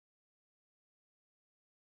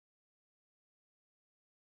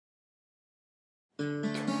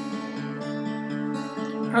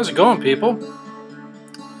How's it going, people?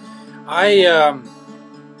 I'm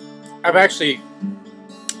actually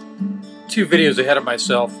 2 videos ahead of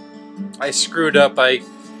myself. I screwed up. I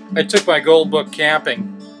took my gold book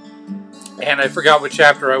camping, and I forgot what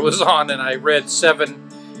chapter I was on, and I read 7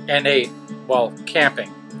 and 8 while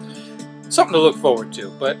camping. Something to look forward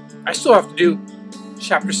to, but I still have to do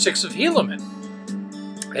chapter 6 of Helaman.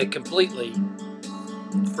 I completely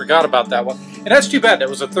forgot about that one. And that's too bad. That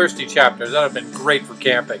was a thirsty chapter. That would have been great for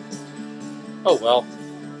camping. Oh well.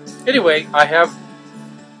 Anyway, I've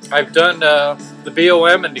done the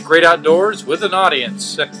BOM and the Great Outdoors with an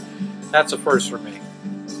audience. That's a first for me.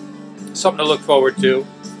 Something to look forward to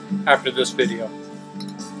after this video.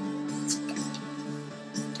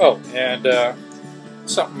 Oh, and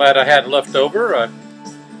something that I had left over.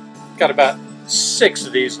 Got about 6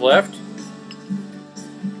 of these left.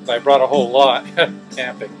 I brought a whole lot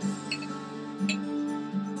camping.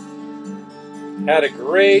 Had a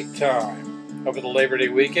great time over the Labor Day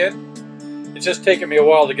weekend. It's just taken me a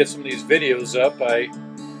while to get some of these videos up. I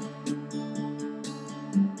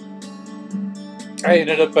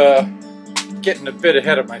ended up getting a bit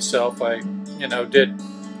ahead of myself. I, did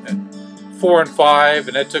 4 and 5,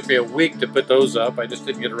 and it took me a week to put those up. I just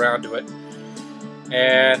didn't get around to it.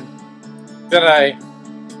 And then I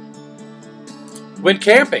went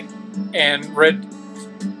camping and read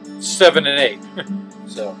 7 and 8.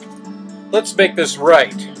 So let's make this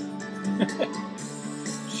right.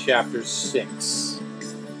 Chapter 6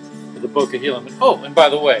 of the Book of Helaman. Oh, and by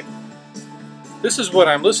the way, this is what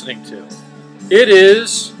I'm listening to. It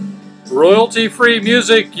is royalty-free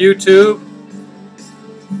music, YouTube.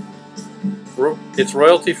 It's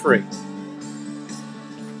royalty-free.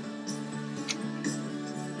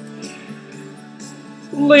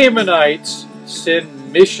 Lamanites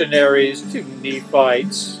send missionaries to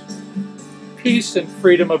Nephites. Peace and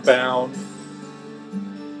freedom abound.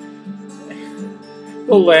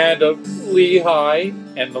 The land of Lehi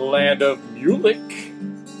and the land of Mulek.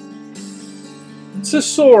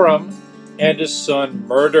 Sisoram and his son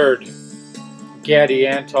murdered. Gadi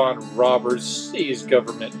Anton robbers seize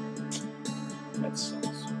government. That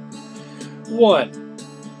sucks. 1.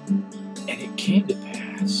 And it came to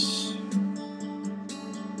pass.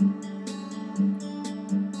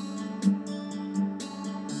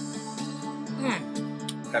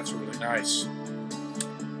 That's really nice.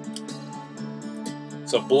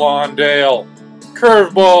 It's a blonde ale.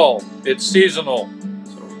 Curveball. It's seasonal.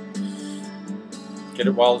 So get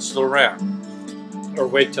it while it's still around. Or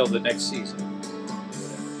wait till the next season.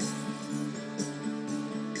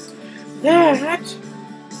 That,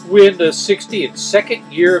 when the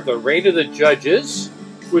 62nd year of the reign of the judges,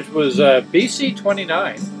 which was BC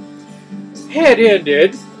 29, had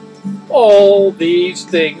ended, all these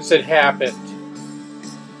things had happened.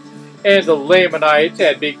 And the Lamanites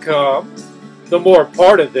had become, the more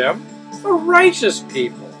part of them, a righteous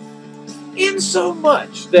people,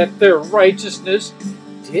 insomuch that their righteousness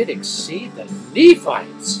did exceed the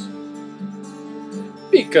Nephites,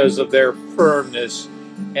 because of their firmness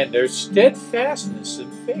and their steadfastness in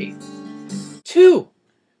faith. 2.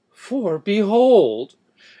 For behold,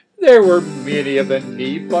 there were many of the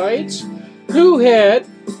Nephites who had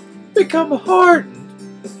become hardened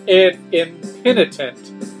and impenitent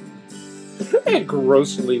and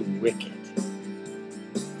grossly wicked,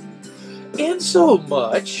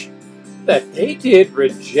 insomuch that they did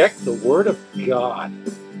reject the word of God,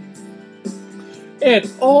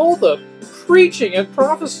 and all the preaching and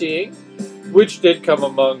prophesying which did come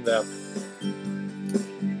among them.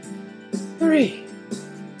 3.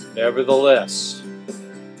 Nevertheless,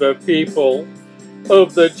 the people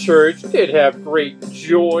of the church did have great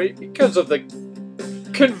joy because of the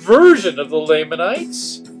conversion of the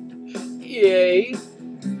Lamanites. Yea,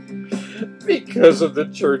 because of the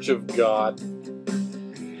church of God,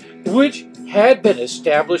 which had been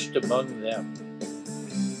established among them.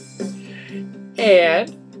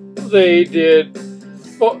 And they did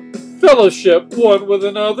fellowship one with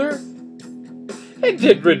another, and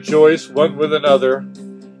did rejoice one with another,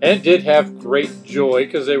 and did have great joy,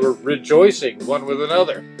 because they were rejoicing one with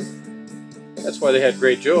another. That's why they had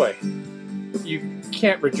great joy. You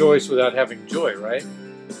can't rejoice without having joy, right?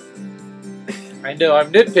 I know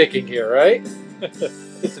I'm nitpicking here, right?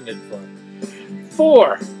 Isn't it fun?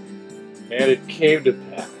 4. And it came to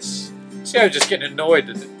pass. See, I was just getting annoyed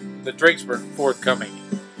that the drinks weren't forthcoming.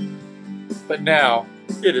 But now,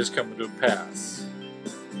 it is coming to pass.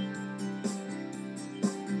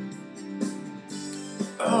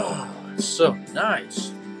 Oh, it's so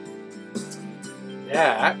nice.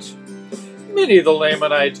 That many of the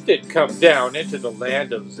Lamanites did come down into the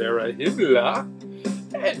land of Zarahemla,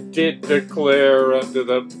 and did declare unto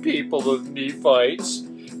the people of Nephites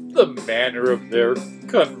the manner of their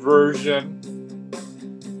conversion,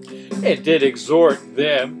 and did exhort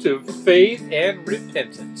them to faith and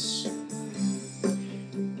repentance.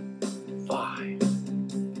 5.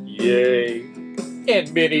 Yea,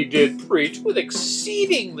 and many did preach with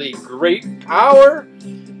exceedingly great power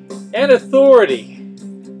and authority,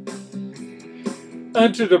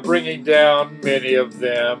 unto the bringing down many of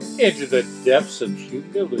them into the depths of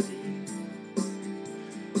humility,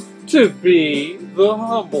 to be the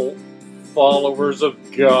humble followers of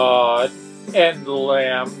God and the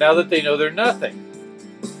Lamb, now that they know they're nothing.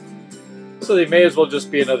 So they may as well just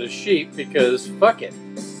be another sheep, because fuck it.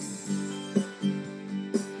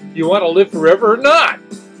 You want to live forever or not?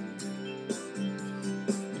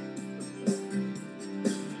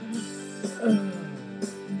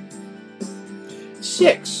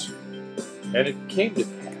 Six. And it came to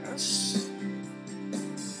pass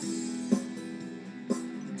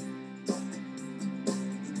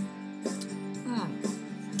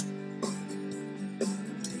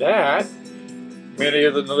that many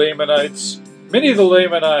of the Lamanites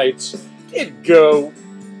did go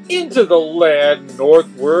into the land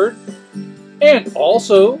northward, and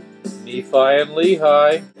also Nephi and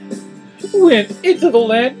Lehi went into the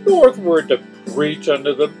land northward to preach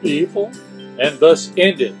unto the people, and thus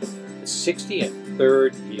ended the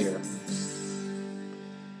 63rd year.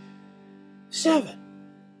 7.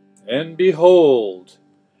 And behold,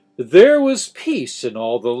 there was peace in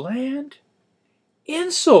all the land,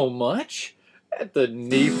 insomuch that the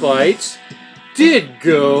Nephites did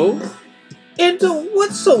go into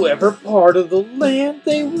whatsoever part of the land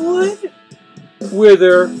they would,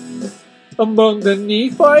 whether among the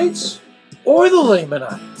Nephites or the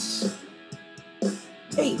Lamanites.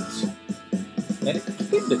 8. And it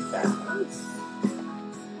came to pass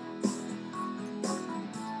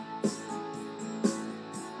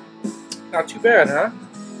not too bad, huh?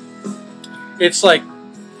 It's like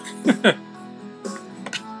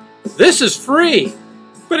this is free,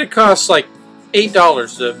 but it costs like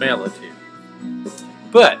 $8 to mail it to you.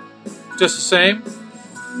 But just the same,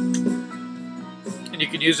 and you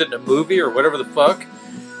can use it in a movie or whatever the fuck.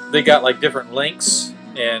 They got like different links,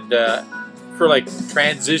 and for like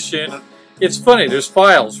transition. It's funny, there's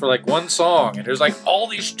files for like one song, and there's like all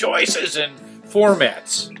these choices and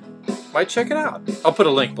formats. Might check it out. I'll put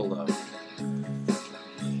a link below.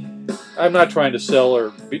 I'm not trying to sell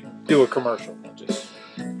or do a commercial. I just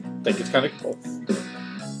think it's kind of cool.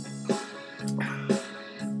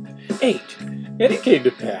 8. And it came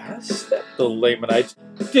to pass that the Lamanites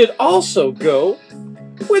did also go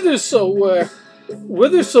whithersoever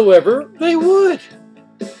they would,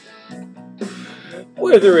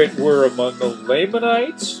 whether it were among the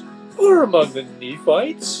Lamanites or among the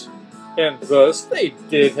Nephites, and thus they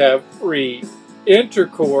did have free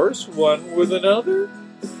intercourse one with another,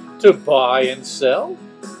 to buy and sell,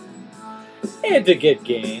 and to get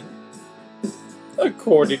gain,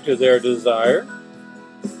 according to their desire.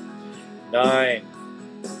 9.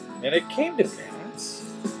 And it came to pass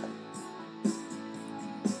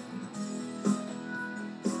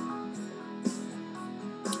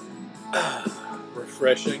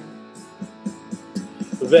refreshing,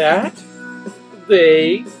 that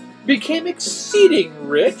they became exceeding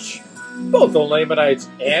rich, both the Lamanites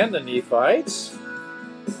and the Nephites.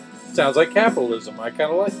 Sounds like capitalism. I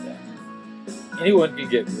kind of like that. Anyone can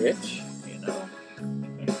get rich, you know,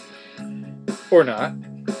 or not.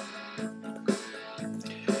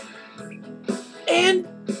 And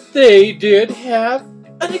they did have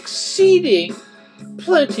an exceeding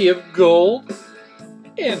plenty of gold,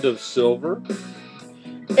 and of silver,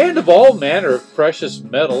 and of all manner of precious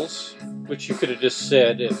metals, which you could have just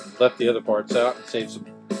said and left the other parts out and saved some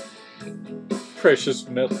precious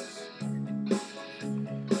metals,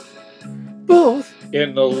 both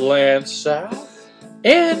in the land south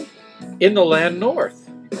and in the land north.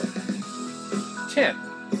 10.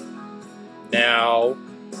 Now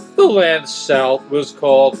the land south was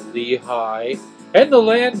called Lehi, and the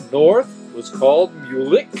land north was called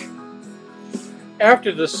Mulek,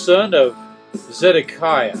 after the son of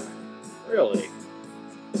Zedekiah. Really?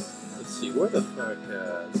 Let's see, where the fuck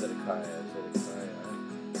Zedekiah?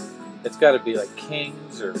 It's got to be like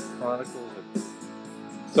Kings or Chronicles. Or...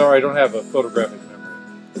 Sorry, I don't have a photographic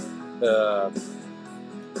memory.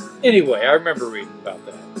 Anyway, I remember reading about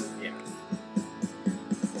that.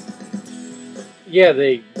 Yeah,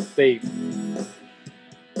 they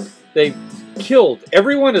killed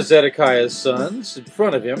every one of Zedekiah's sons in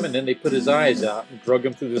front of him, and then they put his eyes out and drug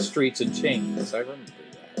him through the streets in chains. I remember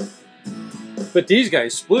that. But these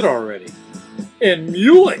guys split already. And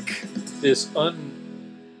Mulek, this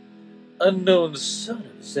unknown son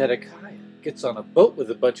of Zedekiah gets on a boat with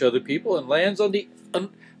a bunch of other people and lands on the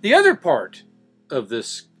other part of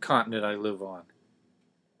this continent I live on.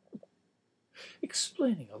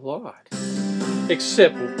 Explaining a lot.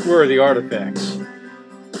 Except where are the artifacts?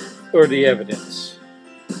 Or the evidence?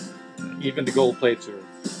 Even the gold plates are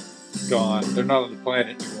gone. They're not on the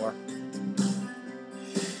planet anymore.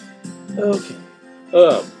 Okay.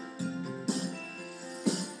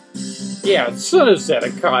 Yeah, the son of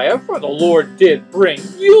Zedekiah, for the Lord did bring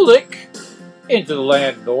Ulick into the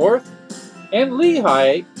land north, and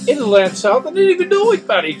Lehi into the land south, and they didn't even know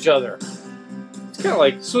about each other. It's kind of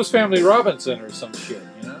like Swiss Family Robinson or some shit,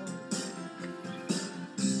 you know?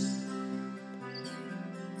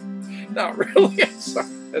 Not really. I'm sorry.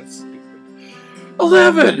 That's stupid.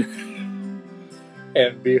 11!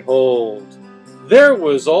 And behold, there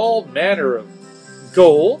was all manner of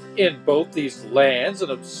gold in both these lands, and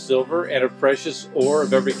of silver, and of precious ore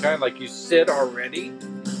of every kind, like you said already.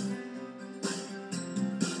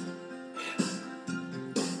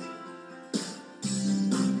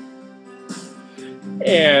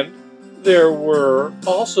 And there were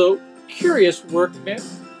also curious workmen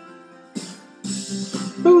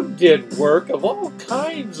who did work of all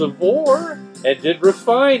kinds of ore, and did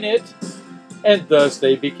refine it, and thus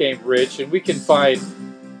they became rich, and we can find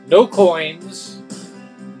no coins,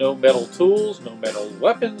 no metal tools, no metal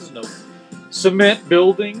weapons, no cement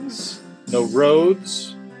buildings, no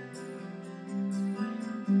roads,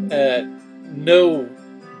 no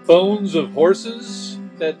bones of horses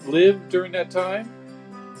that lived during that time,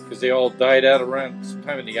 because they all died out around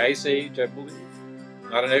sometime in the Ice Age, I believe.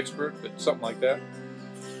 Not an expert, but something like that.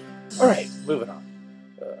 All right, moving on.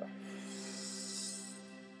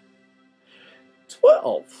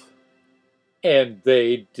 12. And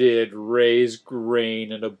they did raise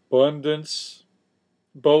grain in abundance,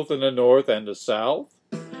 both in the north and the south.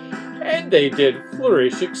 And they did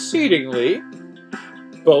flourish exceedingly,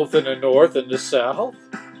 both in the north and the south.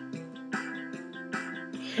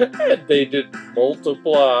 And they did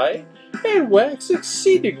multiply, and wax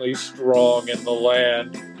exceedingly strong in the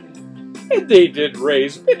land. And they did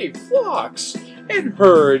raise many flocks, and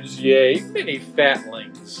herds, yea, many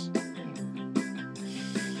fatlings.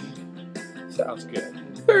 Sounds good.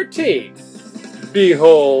 13.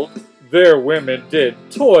 Behold, their women did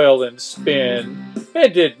toil and spin,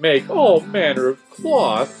 and did make all manner of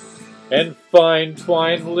cloth, and fine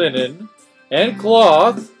twined linen, and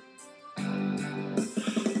cloth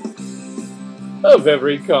of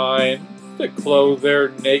every kind, to clothe their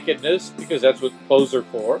nakedness, because that's what clothes are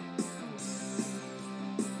for.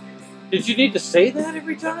 Did you need to say that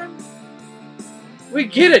every time? We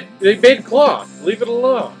get it. They made cloth. Leave it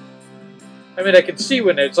alone. I mean, I can see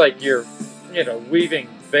when it's like you're, you know, weaving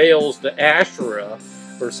veils to Asherah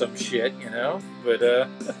or some shit, you know? But,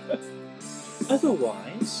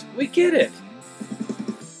 otherwise, we get it.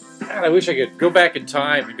 God, I wish I could go back in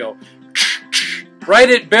time and go, write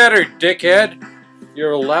it better, dickhead.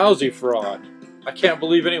 You're a lousy fraud. I can't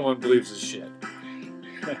believe anyone believes this shit.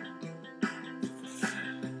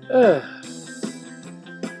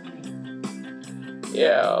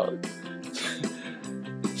 Yeah.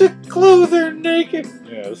 To clothe their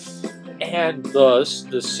nakedness. And thus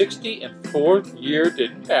the 64th year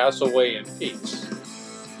did pass away in peace.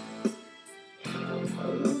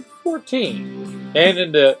 14. And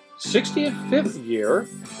in the 65th year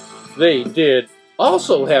they did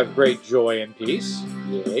also have great joy and peace.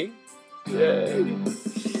 Yea. Yea.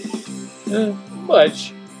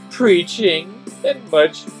 Much preaching and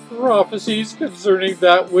much prophecies concerning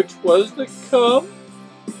that which was to come.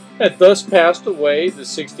 And thus passed away the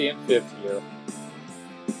 65th year.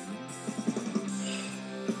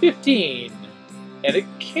 15. And it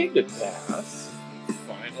came to pass,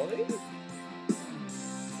 finally,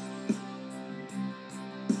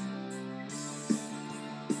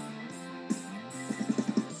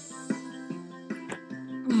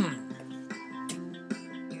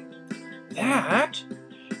 that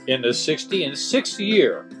in the 66th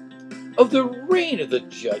year of the reign of the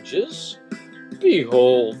judges,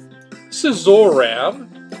 behold,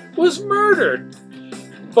 Sizoram was murdered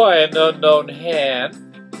by an unknown hand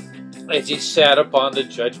as he sat upon the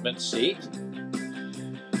judgment seat.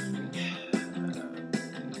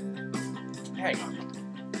 Hang on.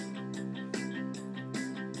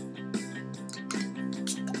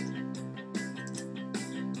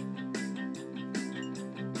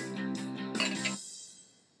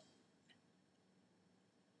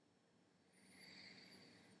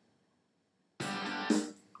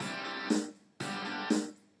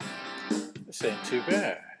 This ain't too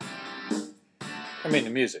bad. I mean the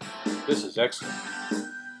music. This is excellent.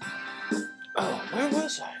 Oh, where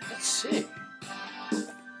was I? Let's see.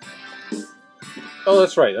 Oh,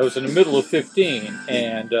 that's right. I was in the middle of 15,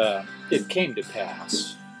 and it came to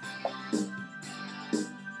pass.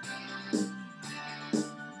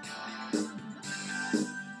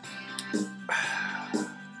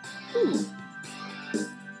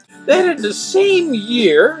 That in the same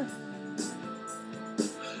year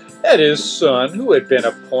that his son, who had been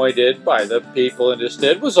appointed by the people in his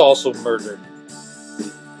stead, was also murdered.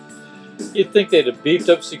 You'd think they'd have beefed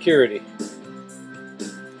up security.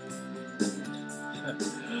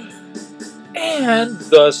 And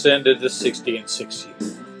thus ended the 60 and 6 year.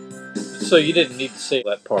 So you didn't need to say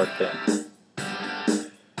that part then.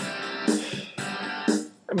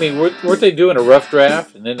 I mean, weren't they doing a rough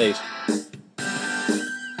draft? And then they...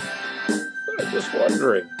 I'm just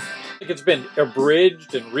wondering. I think it's been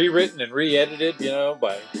abridged and rewritten and re-edited,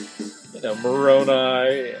 by,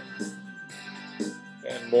 Moroni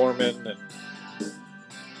and Mormon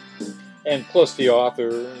and plus the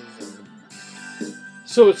authors.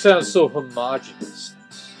 So it sounds so homogenous.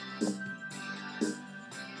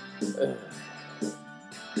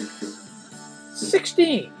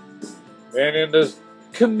 16. And in the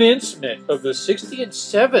commencement of the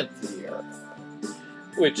 67th year,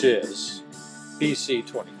 which is BC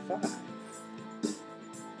 25,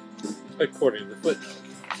 according to the footnote.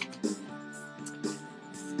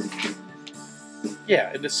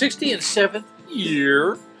 Yeah, in the 67th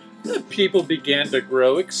year, the people began to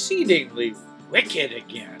grow exceedingly wicked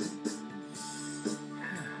again.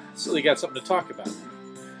 So they got something to talk about now.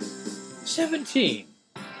 17.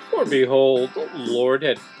 For behold, the Lord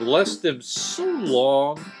had blessed them so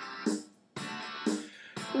long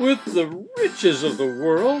with the riches of the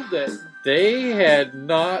world that they had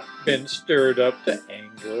not been stirred up to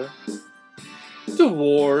anger, to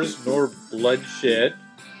wars, nor bloodshed.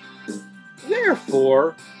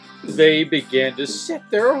 Therefore, they began to set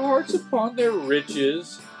their hearts upon their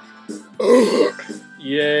riches.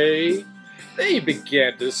 Yea, they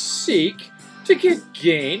began to seek to get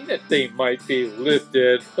gain, that they might be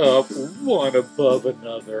lifted up one above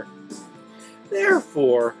another.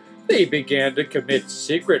 Therefore, they began to commit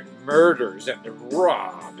secret murders, and to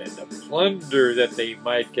rob, and to plunder, that they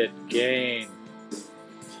might get gain.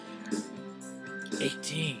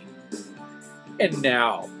 18. And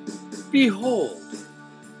now, behold,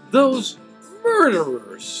 those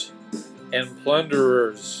murderers and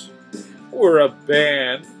plunderers were a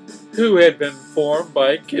band who had been formed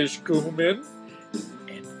by Kishkumen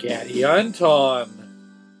and Gadianton.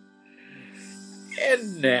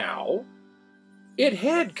 And now it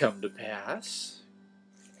had come to pass.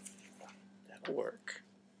 That'll work.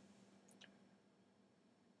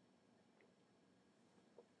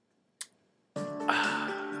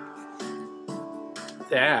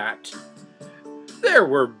 That there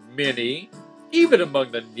were many, even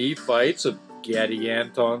among the Nephites of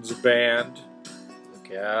Gadianton's band.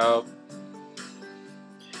 Look out.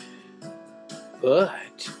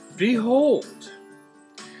 But behold,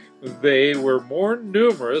 they were more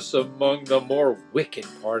numerous among the more wicked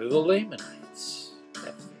part of the Lamanites.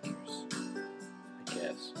 That figures, I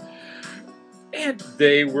guess. And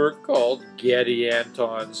they were called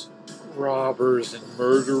Gadianton's robbers and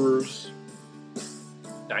murderers.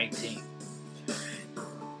 19.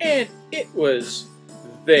 And it was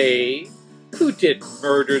they who did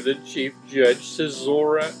murder the chief judge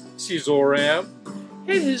Caesoram and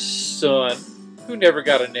his son, who never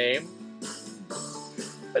got a name.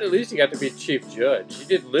 But at least he got to be chief judge. He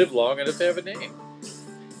didn't live long enough to have a name.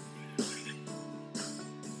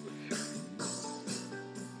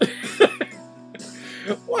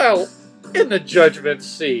 Well, in the judgment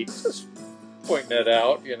seat, just pointing that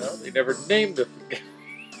out, they never named him.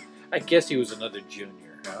 I guess he was another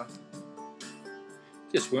junior, huh?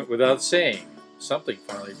 Just went without saying. Something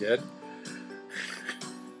finally did.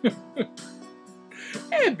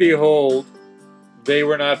 And behold, they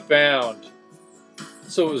were not found.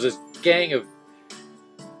 So it was a gang of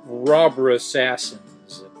robber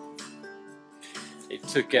assassins. And they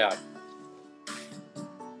took out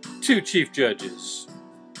 2 chief judges.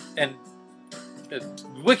 And a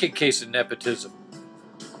wicked case of nepotism.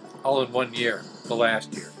 All in 1 year, the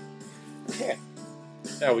last year. Okay.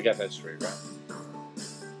 Now we got that straight, right?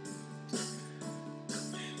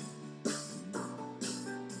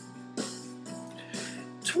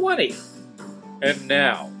 '20. And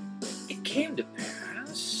now it came to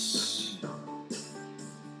pass.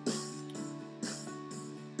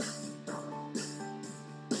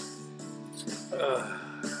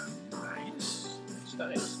 Nice. That's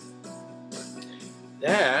nice.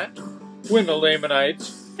 That when the Lamanites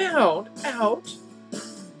found out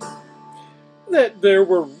that there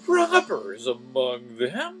were robbers among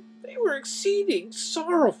them, they were exceeding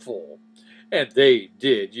sorrowful, and they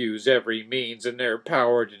did use every means in their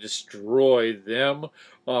power to destroy them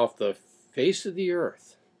off the face of the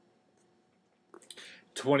earth.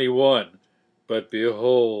 21. But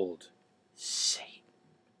behold, Satan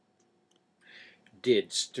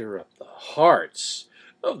did stir up the hearts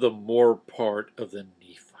of the more part of the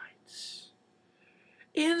Nephites,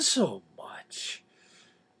 insomuch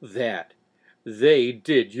that they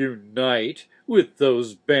did unite with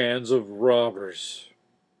those bands of robbers,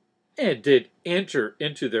 and did enter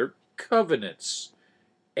into their covenants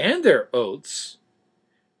and their oaths,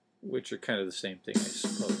 which are kind of the same thing, I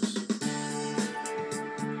suppose,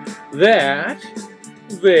 that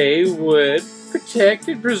they would protect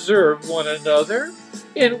and preserve one another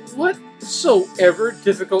in whatsoever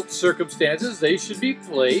difficult circumstances they should be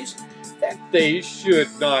placed, that they should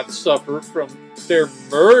not suffer from their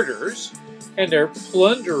murders and their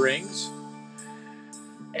plunderings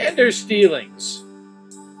and their stealings.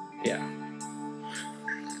 Yeah.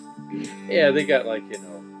 Yeah, they got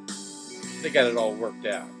they got it all worked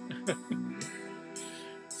out.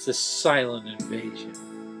 It's a silent invasion.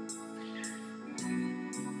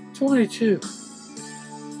 22.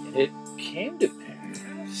 And it came to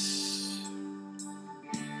pass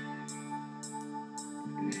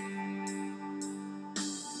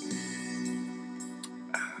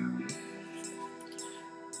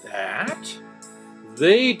that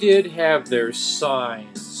they did have their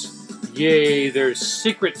signs, yea, their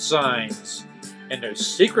secret signs, and their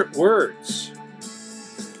secret words,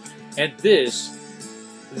 and this,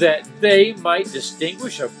 that they might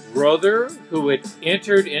distinguish a brother who had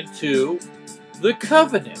entered into the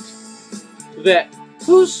covenant, that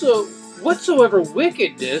whatsoever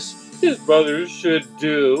wickedness his brother should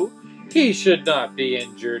do, he should not be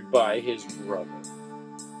injured by his brother,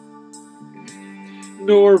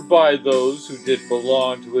 nor by those who did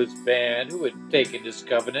belong to his band, who had taken his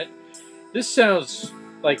covenant. This sounds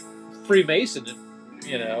like Freemason,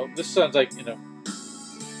 This sounds like,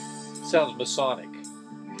 sounds Masonic.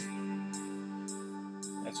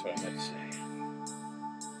 That's what I meant to say.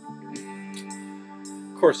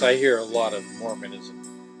 Of course, I hear a lot of Mormonism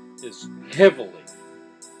is heavily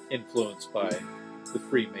influenced by the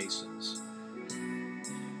Freemasons.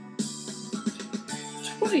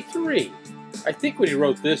 23. I think when he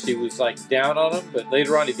wrote this, he was like down on them, but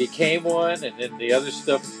later on he became one, and then the other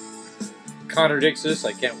stuff contradicts this.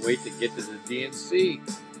 I can't wait to get to the DNC.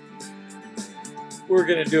 We're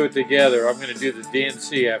going to do it together. I'm going to do the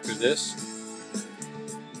DNC after this.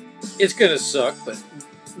 It's going to suck, but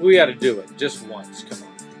we got to do it just once. Come on.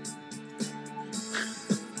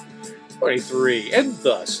 23. And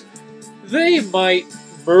thus, they might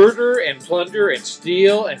murder and plunder and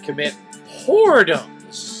steal and commit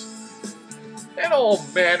whoredoms and all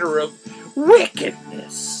manner of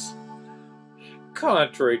wickedness,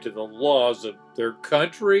 contrary to the laws of their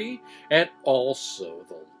country and also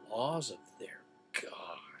the laws of their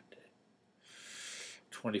God.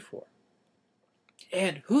 24.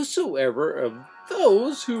 And whosoever of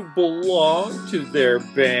those who belong to their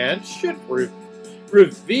band should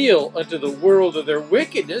reveal unto the world of their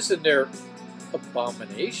wickedness and their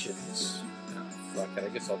abominations. Oh, fuck it, I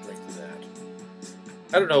guess I'll drink to that.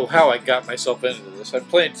 I don't know how I got myself into this. I'm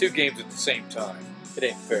playing two games at the same time. It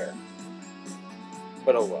ain't fair.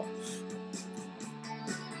 But oh well.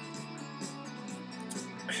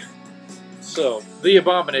 So, the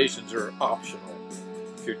abominations are optional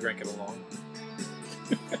if you're drinking along.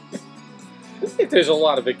 If there's a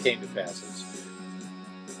lot of it came to passes.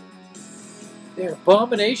 Their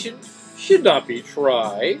abomination should not be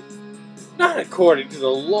tried, not according to the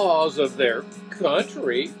laws of their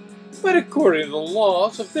country, but according to the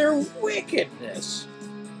laws of their wickedness.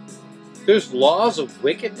 There's laws of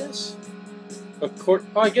wickedness?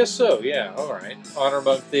 I guess so, yeah, alright. Honor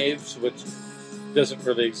among thieves, which doesn't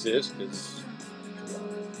really exist, because,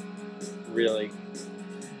 really.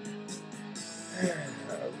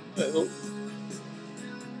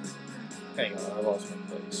 Hang on, I lost my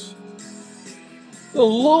place. The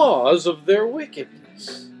laws of their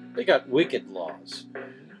wickedness. They got wicked laws.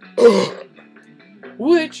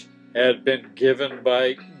 Which had been given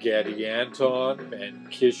by Gaddy Anton and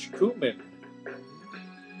Kishkumen.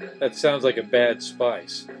 That sounds like a bad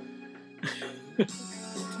spice.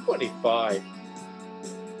 25.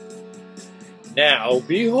 Now,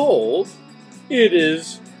 behold, it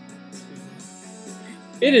is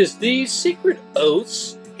these secret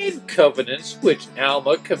oaths and covenants which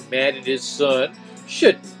Alma commanded his son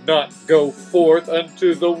should not go forth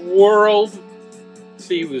unto the world.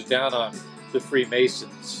 See, he was down on the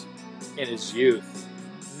Freemasons in his youth.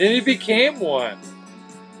 then he became one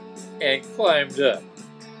and climbed up.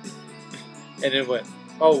 And then went,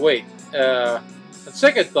 oh, wait. On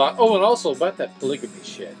second thought, oh, and also about that polygamy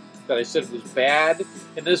shit that I said was bad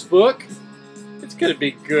in this book. It's going to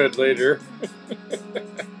be good later.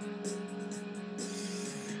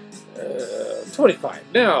 25.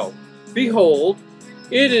 Now, behold,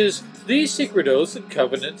 it is these secret oaths and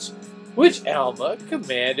covenants which Alma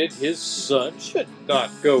commanded his son should not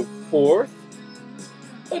go forth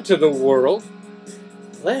into the world,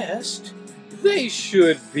 lest they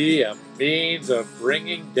should be a means of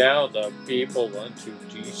bringing down the people unto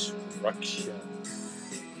destruction.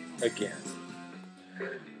 Again.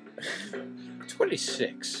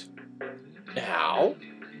 26. Now,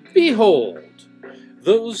 behold,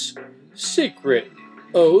 those secret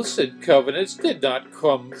oaths and covenants did not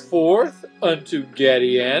come forth unto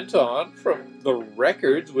Gadianton from the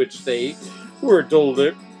records which they were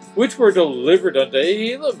delivered unto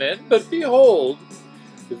Helaman, but behold,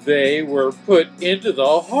 they were put into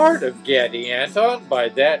the heart of Gadianton by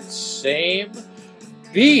that same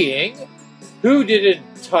being who did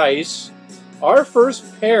entice our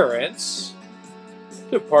first parents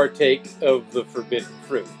to partake of the forbidden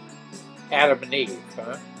fruit. Adam and Eve,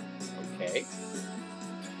 huh? Okay.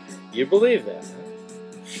 You believe that, huh?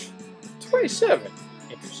 27.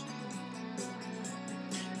 Interesting.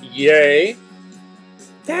 Yea,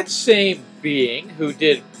 that same being who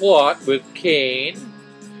did plot with Cain,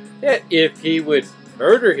 that if he would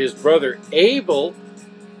murder his brother Abel,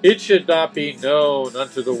 it should not be known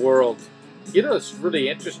unto the world. You know, what's really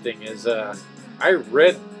interesting is I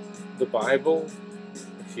read the Bible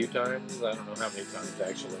a few times. I don't know how many times,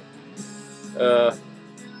 actually.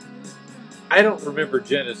 I don't remember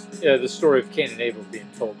the story of Cain and Abel being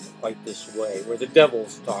told quite this way, where the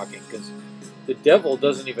devil's talking, because the devil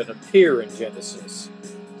doesn't even appear in Genesis.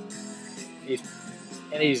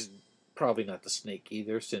 He's probably not the snake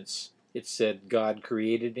either, since it said God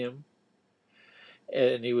created him.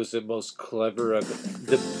 And he was the most clever of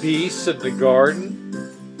the beasts in the garden.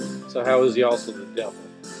 So how is he also the devil?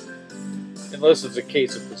 Unless it's a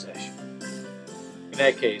case of possession. In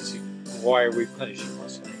that case, why are we punishing our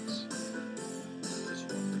snakes?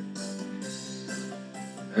 Just wondering.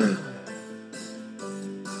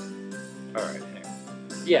 Alright, hang on.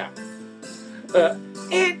 Yeah.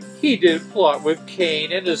 And he did plot with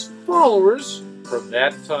Cain and his followers from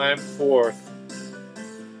that time forth.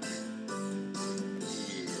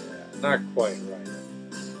 Yeah, not quite right.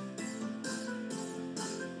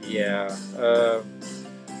 Yeah,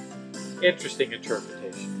 interesting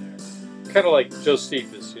interpretation there. Kind of like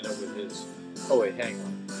Josephus, you know, with his... Oh, wait, hang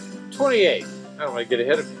on. 28. I don't want to get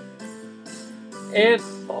ahead of you. And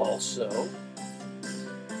also,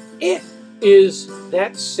 it is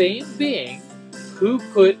that same being who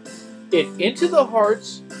put it into the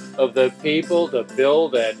hearts of the people to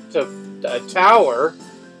build a tower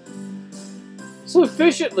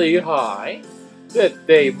sufficiently high that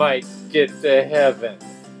they might get to heaven.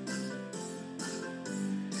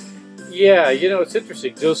 Yeah, you know, it's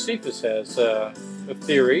interesting. Josephus has a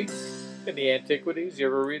theory in the Antiquities. You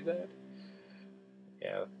ever read that?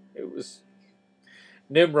 Yeah, it was...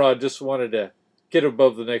 Nimrod just wanted to get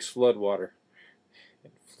above the next floodwater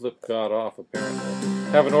and flip God off,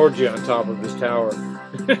 apparently. Have an orgy on top of his tower.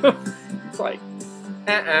 It's like,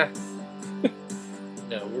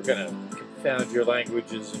 no, we're going to confound your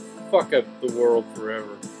languages and fuck up the world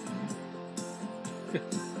forever. Yeah,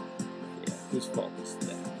 whose fault is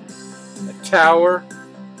that? A tower?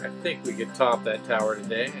 I think we could top that tower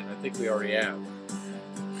today, and I think we already have.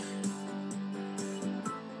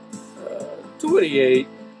 28.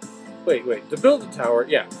 Wait. To build a tower,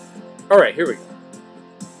 yeah. Alright, here we go.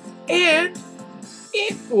 And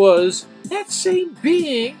it was that same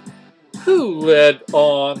being who led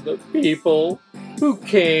on the people who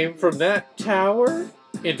came from that tower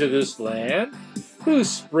into this land, who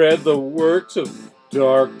spread the works of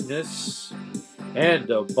darkness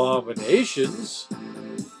and abominations.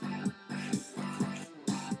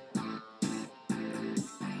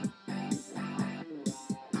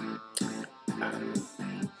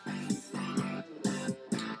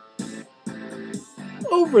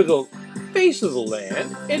 Over the face of the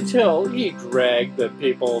land until he dragged the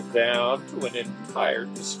people down to an entire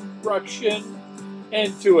destruction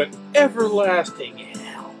and to an everlasting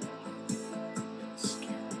hell.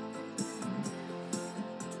 Scary.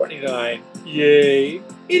 29. Yea,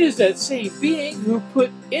 it is that same being who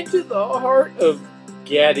put into the heart of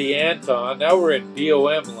Gadianton, now we're in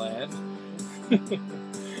BOM land,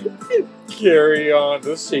 to carry on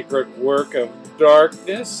the secret work of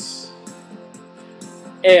darkness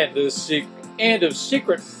and of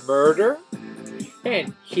secret murder,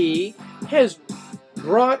 and he has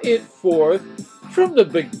brought it forth from the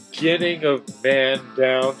beginning of man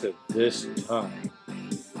down to this time.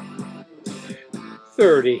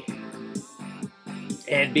 30.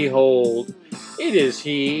 And behold, it is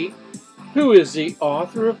he who is the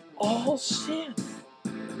author of all sin.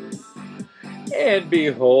 And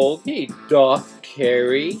behold, he doth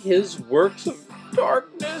carry his works of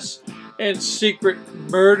darkness and secret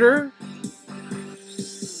murder,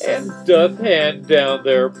 and doth hand down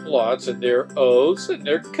their plots and their oaths and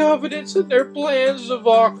their covenants and their plans of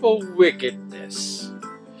awful wickedness.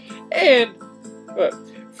 And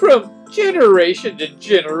from generation to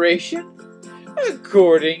generation,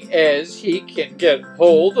 according as he can get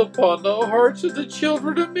hold upon the hearts of the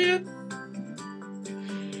children of men.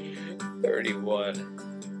 31.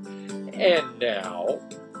 And now,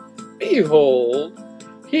 behold,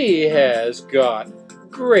 he has got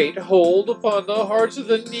great hold upon the hearts of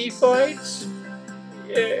the Nephites,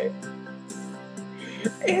 yea,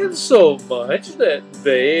 and so much that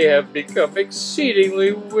they have become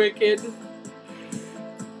exceedingly wicked,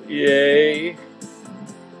 yea,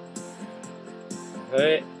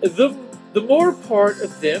 the more part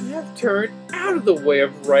of them have turned out of the way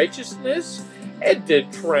of righteousness, and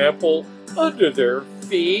did trample under their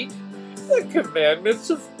feet the commandments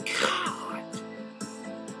of God,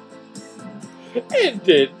 and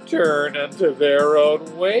did turn unto their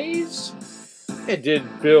own ways, and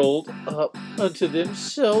did build up unto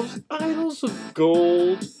themselves idols of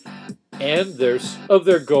gold, and of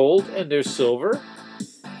their gold and their silver.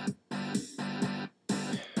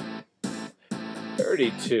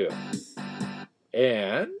 32.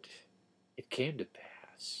 And it came to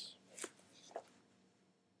pass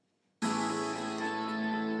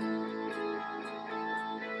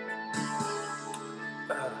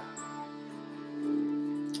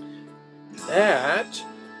that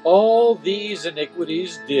all these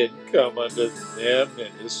iniquities did come unto them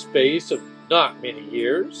in the space of not many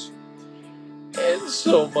years, and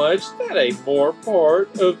so much that a more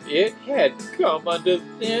part of it had come unto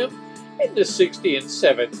them in the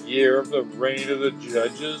 67th year of the reign of the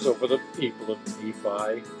judges over the people of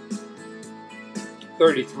Nephi.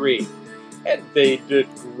 33. And they did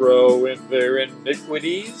grow in their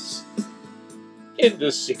iniquities in the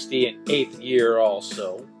 68th year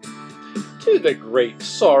also, to the great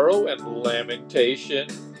sorrow and lamentation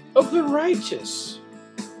of the righteous.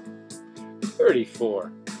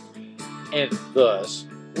 34. And thus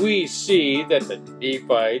we see that the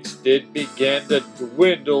Nephites did begin to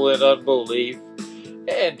dwindle in unbelief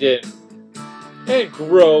and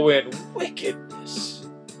grow in wickedness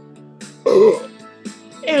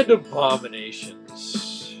and abominations.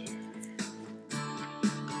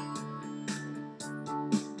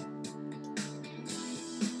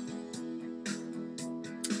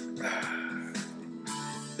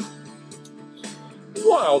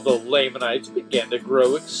 While the Lamanites began to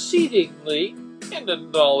grow exceedingly in the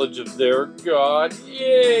knowledge of their God,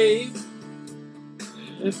 yea,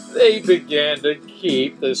 they began to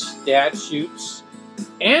keep the statutes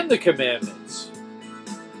and the commandments.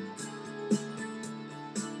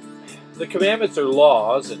 The commandments are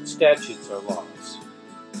laws, and statutes are laws.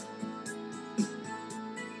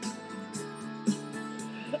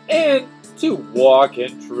 And to walk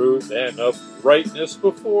in truth and uprightness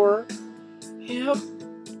before him.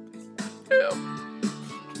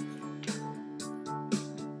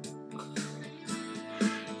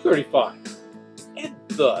 35. And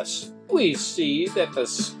thus we see that the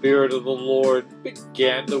Spirit of the Lord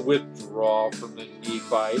began to withdraw from the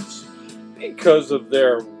Nephites because of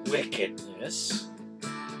their wickedness.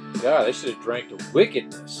 God, they should have drank the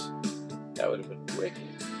wickedness. That would have been wicked.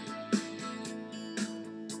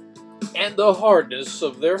 And the hardness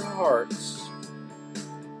of their hearts.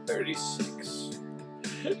 36.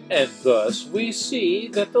 And thus we see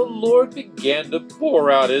that the Lord began to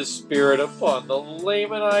pour out his Spirit upon the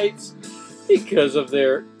Lamanites because of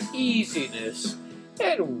their easiness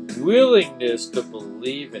and willingness to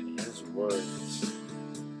believe in his words.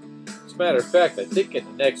 As a matter of fact, I think in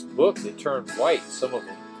the next book they turn white, some of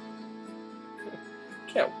them.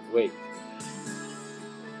 Can't wait.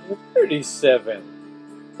 37.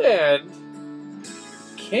 And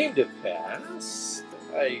came to pass,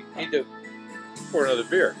 I need to pour another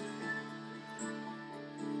beer.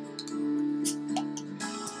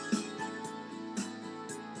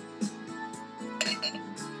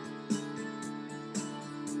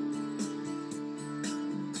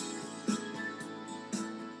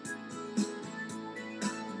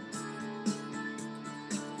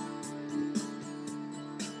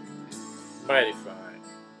 Mighty fine.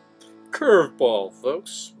 Curveball,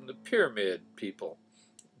 folks, from the pyramid people.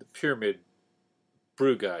 The pyramid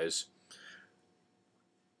brew guys.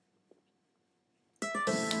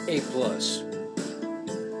 A+.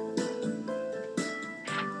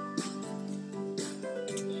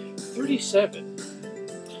 37.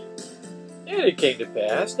 And it came to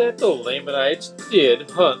pass that the Lamanites did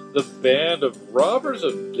hunt the band of robbers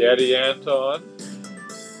of Daddy Anton,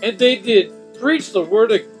 and they did preach the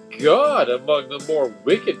word of God among the more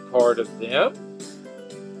wicked part of them,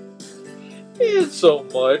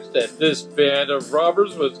 insomuch that this band of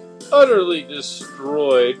robbers was utterly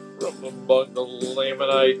destroyed from among the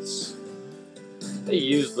Lamanites. They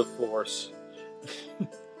used the force.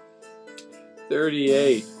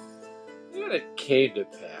 38. And it came to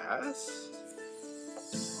pass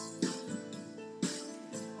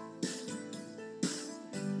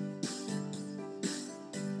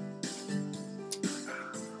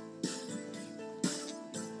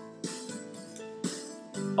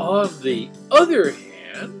on the other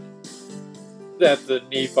hand, that the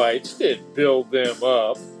Nephites did build them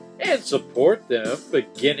up and support them,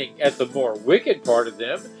 beginning at the more wicked part of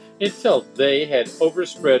them, until they had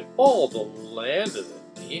overspread all the land of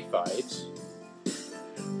the Nephites,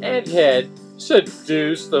 and had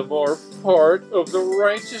seduced the more part of the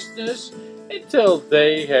righteousness, until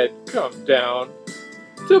they had come down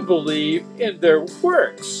to believe in their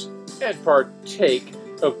works, and partake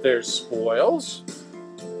of their spoils,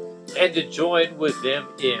 and to join with them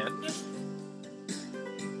in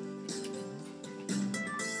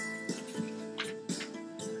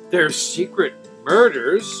their secret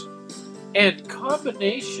murders and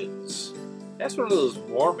combinations. That's one of those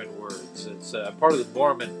Mormon words. It's part of the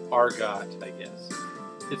Mormon argot, I guess.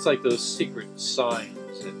 It's like those secret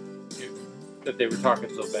signs that they were talking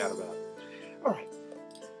so bad about. All right,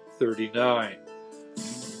 39.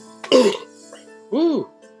 Woo!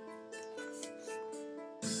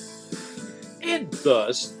 And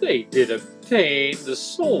thus they did obtain the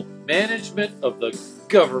sole management of the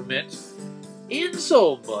government,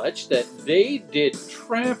 insomuch that they did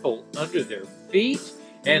trample under their feet,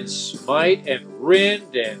 and smite and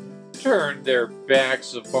rend and turn their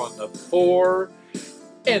backs upon the poor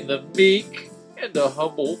and the meek and the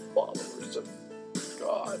humble followers of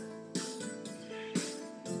God.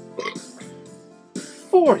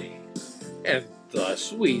 40. And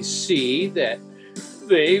thus we see that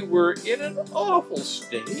they were in an awful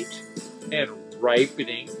state and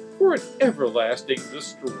ripening for an everlasting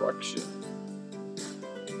destruction.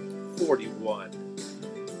 41.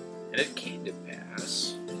 And it came to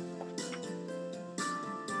pass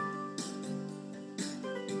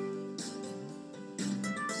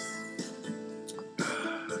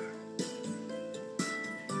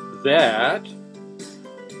that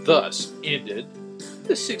thus ended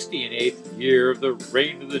the 68th year of the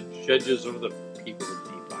reign of the judges over the people of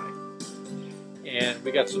Nephi. And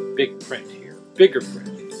we got some big print here, bigger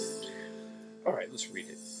print. All right, let's read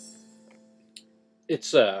it.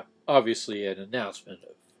 It's obviously an announcement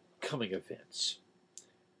of coming events.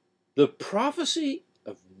 The prophecy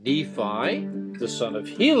of Nephi, the son of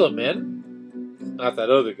Helaman, not that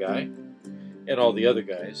other guy, and all the other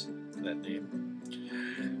guys, that name.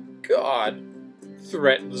 God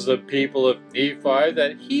threatens the people of Nephi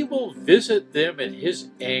that he will visit them in his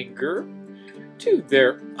anger to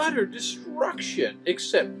their utter destruction,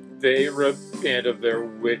 except they repent of their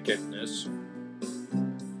wickedness.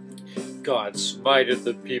 God smiteth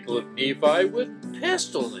the people of Nephi with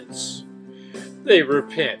pestilence. They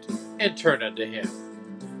repent and turn unto him.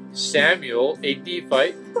 Samuel, a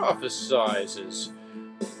Nephite, prophesies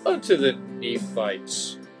unto the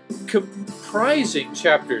Nephites, comprising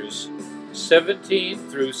chapters 17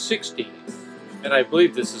 through 16. And I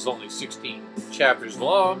believe this is only 16 chapters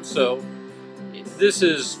long, so this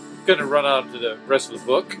is going to run on to the rest of the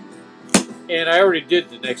book. And I already did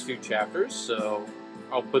the next few chapters, so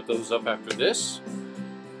I'll put those up after this.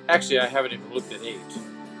 Actually, I haven't even looked at 8.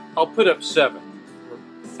 I'll put up 7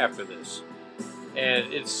 after this.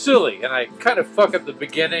 And it's silly, and I kind of fuck up the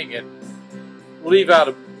beginning and leave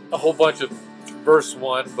out a whole bunch of verse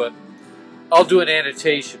 1, but I'll do an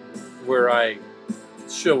annotation where I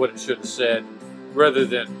show what it should have said, rather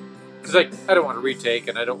than, because I don't want to retake,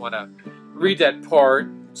 and I don't want to read that part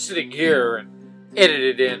sitting here and edit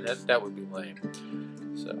it in. That would be lame.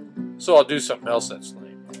 So I'll do something else that's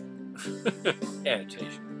lame.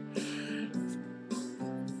 Annotation.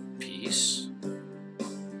 Peace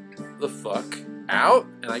the fuck out.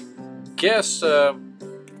 And I guess the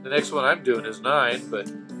next one I'm doing is 9,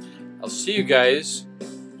 but I'll see you guys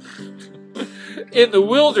in the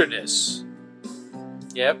wilderness.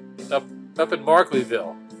 Yep, up in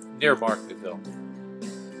Markleyville, near Markleyville,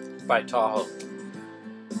 by Tahoe.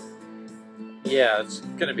 Yeah, it's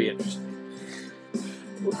going to be interesting.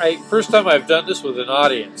 First time I've done this with an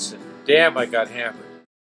audience, and damn, I got hammered.